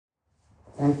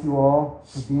Thank you all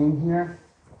for being here,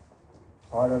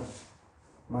 part of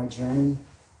my journey,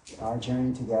 our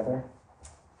journey together.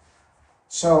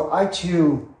 So I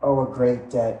too owe a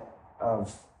great debt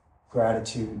of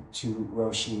gratitude to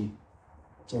Roshi,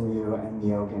 Jinryu, and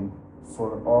Myogen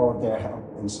for all of their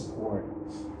help and support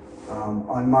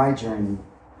on my journey.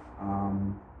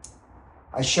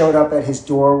 I showed up at his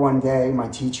door one day. My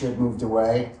teacher had moved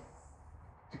away.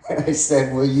 And I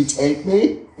said, "Will you take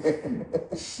me?"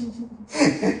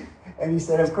 And he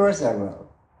said, "Of course I will."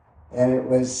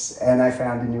 And I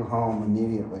found a new home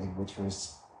immediately, which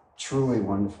was truly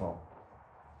wonderful.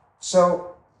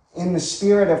 So in the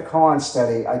spirit of koan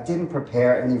study, I didn't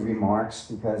prepare any remarks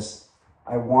because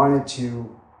I wanted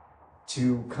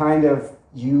to kind of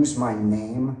use my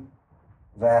name,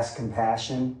 Vast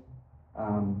Compassion,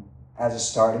 as a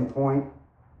starting point,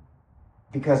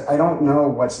 because I don't know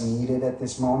what's needed at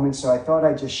this moment. So I thought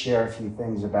I'd just share a few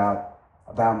things about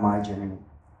my journey.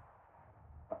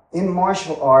 In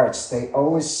martial arts, they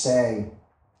always say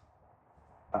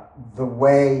the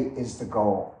way is the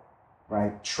goal,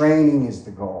 right? Training is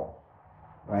the goal,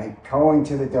 right? Going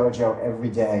to the dojo every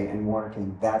day and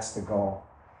working, that's the goal.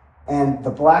 And the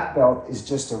black belt is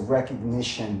just a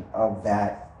recognition of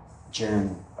that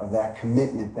journey, of that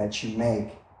commitment that you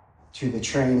make to the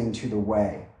training, to the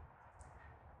way.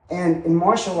 And in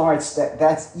martial arts,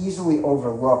 that's easily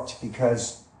overlooked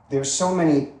because there's so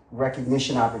many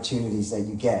recognition opportunities that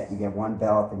you get. You get one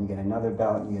belt, then you get another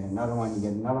belt, you get another one, you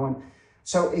get another one.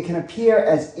 So it can appear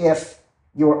as if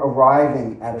you're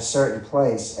arriving at a certain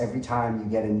place every time you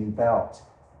get a new belt.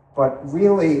 But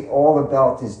really, all the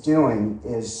belt is doing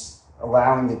is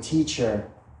allowing the teacher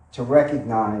to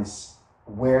recognize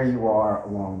where you are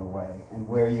along the way and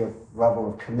where your level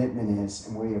of commitment is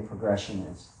and where your progression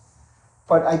is.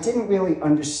 But I didn't really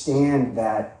understand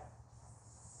that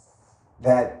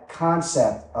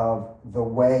concept of the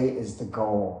way is the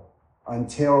goal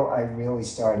until I really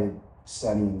started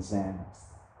studying Zen.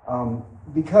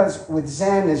 Because with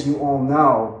Zen, as you all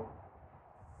know,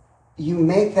 you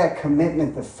make that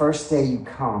commitment the first day you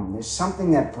come. There's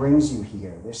something that brings you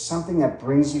here. There's something that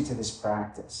brings you to this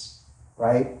practice,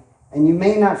 right? And you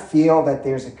may not feel that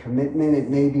there's a commitment. It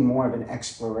may be more of an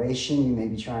exploration. You may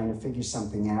be trying to figure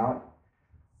something out.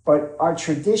 But our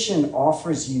tradition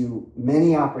offers you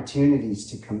many opportunities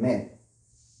to commit.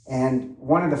 And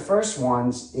one of the first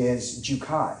ones is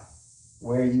Jukai,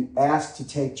 where you ask to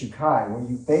take Jukai, where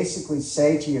you basically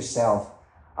say to yourself,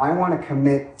 I want to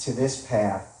commit to this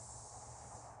path,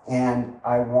 and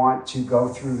I want to go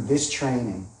through this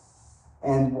training.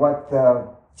 And what the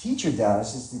teacher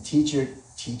does is the teacher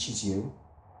teaches you,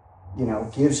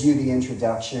 gives you the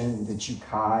introduction, the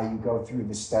Jukai, you go through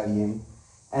the studying.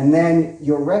 And then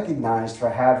you're recognized for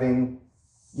having,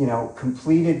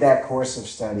 completed that course of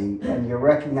study, and you're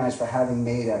recognized for having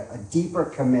made a deeper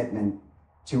commitment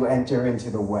to enter into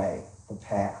the way, the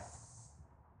path,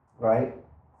 right?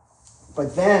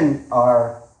 But then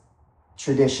our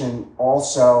tradition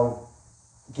also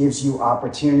gives you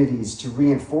opportunities to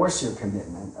reinforce your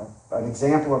commitment. An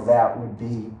example of that would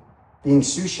be being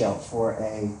susho for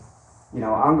a,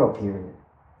 Ango period.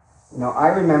 I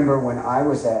remember when I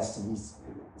was asked to be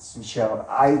susho,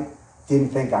 I didn't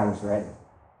think I was ready.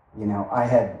 I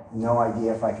had no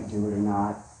idea if I could do it or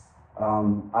not.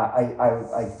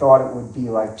 I thought it would be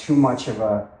like too much of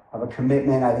a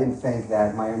commitment. I didn't think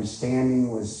that my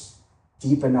understanding was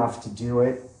deep enough to do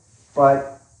it.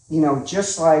 But,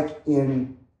 just like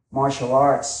in martial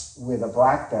arts with a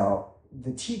black belt,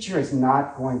 the teacher is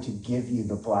not going to give you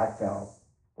the black belt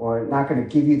or not going to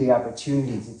give you the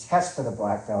opportunity to test for the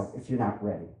black belt if you're not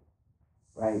ready.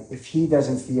 Right? If he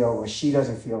doesn't feel or she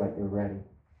doesn't feel that you're ready.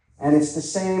 And it's the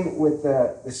same with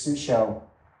the susho,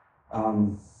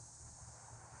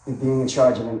 being in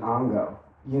charge of an Ango.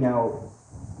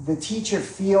 The teacher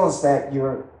feels that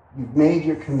you've made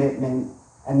your commitment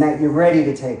and that you're ready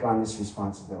to take on this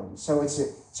responsibility. So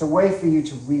it's a way for you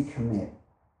to recommit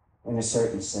in a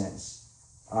certain sense,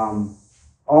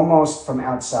 almost from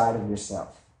outside of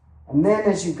yourself. And then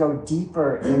as you go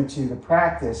deeper into the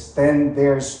practice, then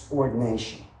there's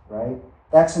ordination, right?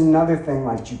 That's another thing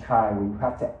like Jukai, where you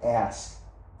have to ask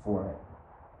for it.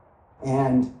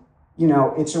 And,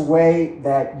 it's a way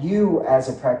that you as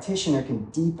a practitioner can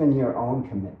deepen your own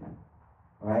commitment,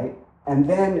 right? And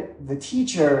then the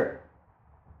teacher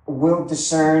will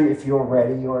discern if you're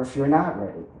ready or if you're not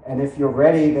ready. And if you're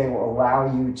ready, they will allow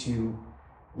you to,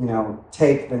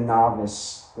 take the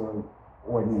novice or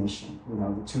ordination, the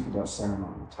Tukudo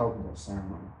ceremony, Tokudo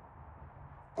ceremony.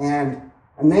 And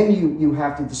then you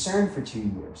have to discern for 2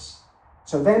 years.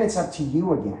 So then it's up to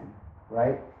you again,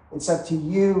 right? It's up to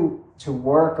you to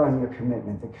work on your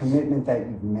commitment, the commitment that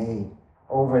you've made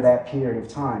over that period of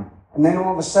time. And then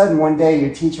all of a sudden, one day,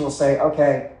 your teacher will say,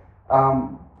 okay,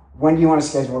 when do you want to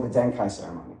schedule the Denkai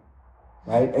ceremony?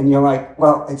 Right? And you're like,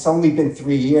 well, it's only been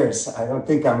 3 years. I don't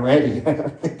think I'm ready. I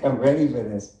don't think I'm ready for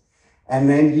this. And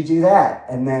then you do that.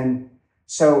 And then,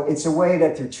 so it's a way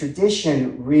that the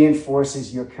tradition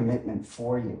reinforces your commitment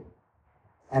for you.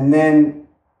 And then,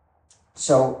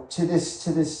 so to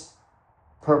this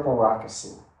purple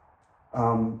rakusu,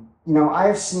 you know,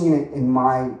 I've seen it in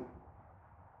my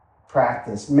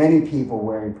practice, many people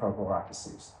wearing purple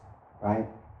rakusus, right?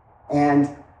 And,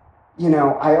 you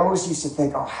know, I always used to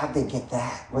think, oh, how'd they get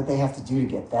that? What'd they have to do to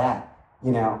get that?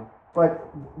 You know, but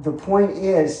the point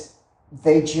is,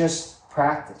 they just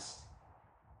practiced.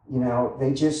 You know,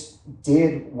 they just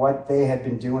did what they had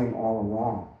been doing all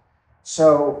along.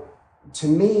 So, to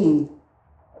me,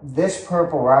 this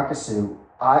purple rakusu,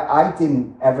 I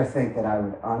didn't ever think that I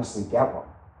would honestly get one.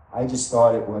 I just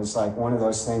thought it was like one of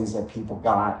those things that people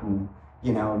got and,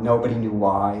 you know, nobody knew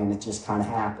why and it just kind of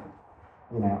happened,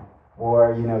 you know.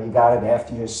 Or, you know, you got it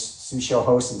after your Susho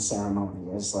Hosen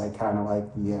ceremony as like kind of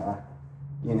like the,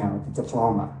 you know, the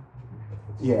diploma.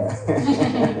 Yeah.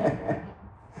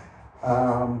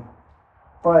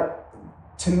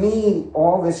 But to me,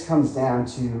 all this comes down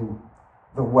to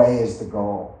the way is the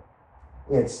goal.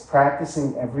 It's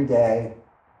practicing every day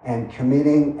and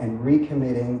committing and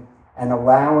recommitting and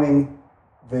allowing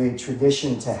the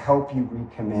tradition to help you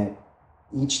recommit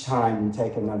each time you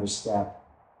take another step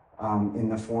in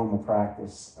the formal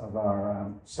practice of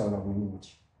our Soto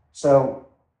lineage. So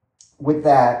with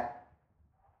that,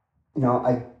 you know,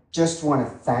 I just want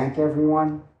to thank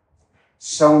everyone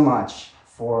so much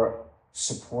for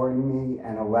supporting me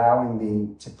and allowing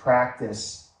me to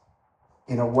practice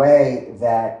in a way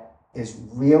that is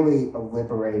really a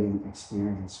liberating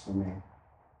experience for me.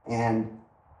 And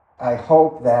I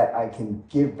hope that I can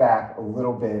give back a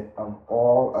little bit of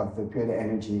all of the good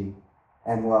energy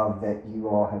and love that you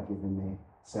all have given me.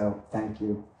 So thank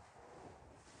you.